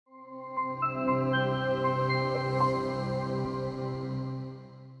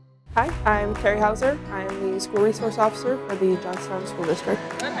Hi, I'm Kerri Hauser. I'm the School Resource Officer for the Johnstown School District.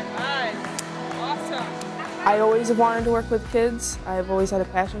 Good, high five. Awesome. I always have wanted to work with kids. I've always had a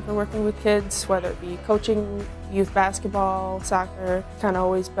passion for working with kids, whether it be coaching youth basketball, soccer. Kind of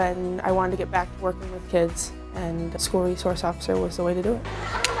always been, I wanted to get back to working with kids, and School Resource Officer was the way to do it.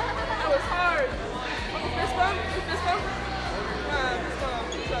 That was hard. Fist bump, fist bump.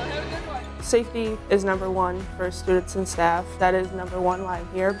 So have a good one. Safety is number one for students and staff. That is number one why I'm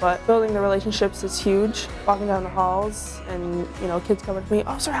here, but building the relationships is huge. Walking down the halls and, kids coming to me,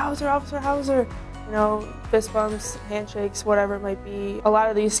 Officer Hauser, Officer Hauser. Fist bumps, handshakes, whatever it might be. A lot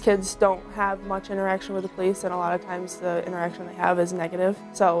of these kids don't have much interaction with the police, and a lot of times the interaction they have is negative.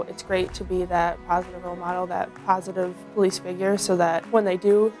 So it's great to be that positive role model, that positive police figure, so that when they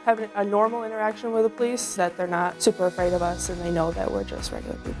do have a normal interaction with the police, that they're not super afraid of us and they know that we're just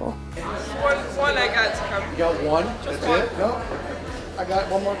regular people. One I got to come. You got one? Just That's one. it? No. I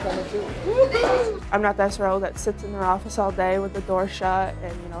got one more coming too. I'm not the SRO that sits in their office all day with the door shut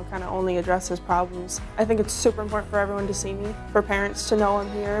and kind of only addresses problems. I think it's super important for everyone to see me, for parents to know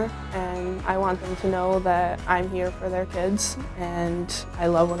I'm here, and I want them to know that I'm here for their kids and I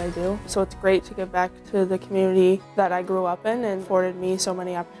love what I do. So it's great to give back to the community that I grew up in and afforded me so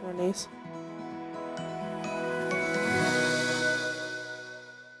many opportunities.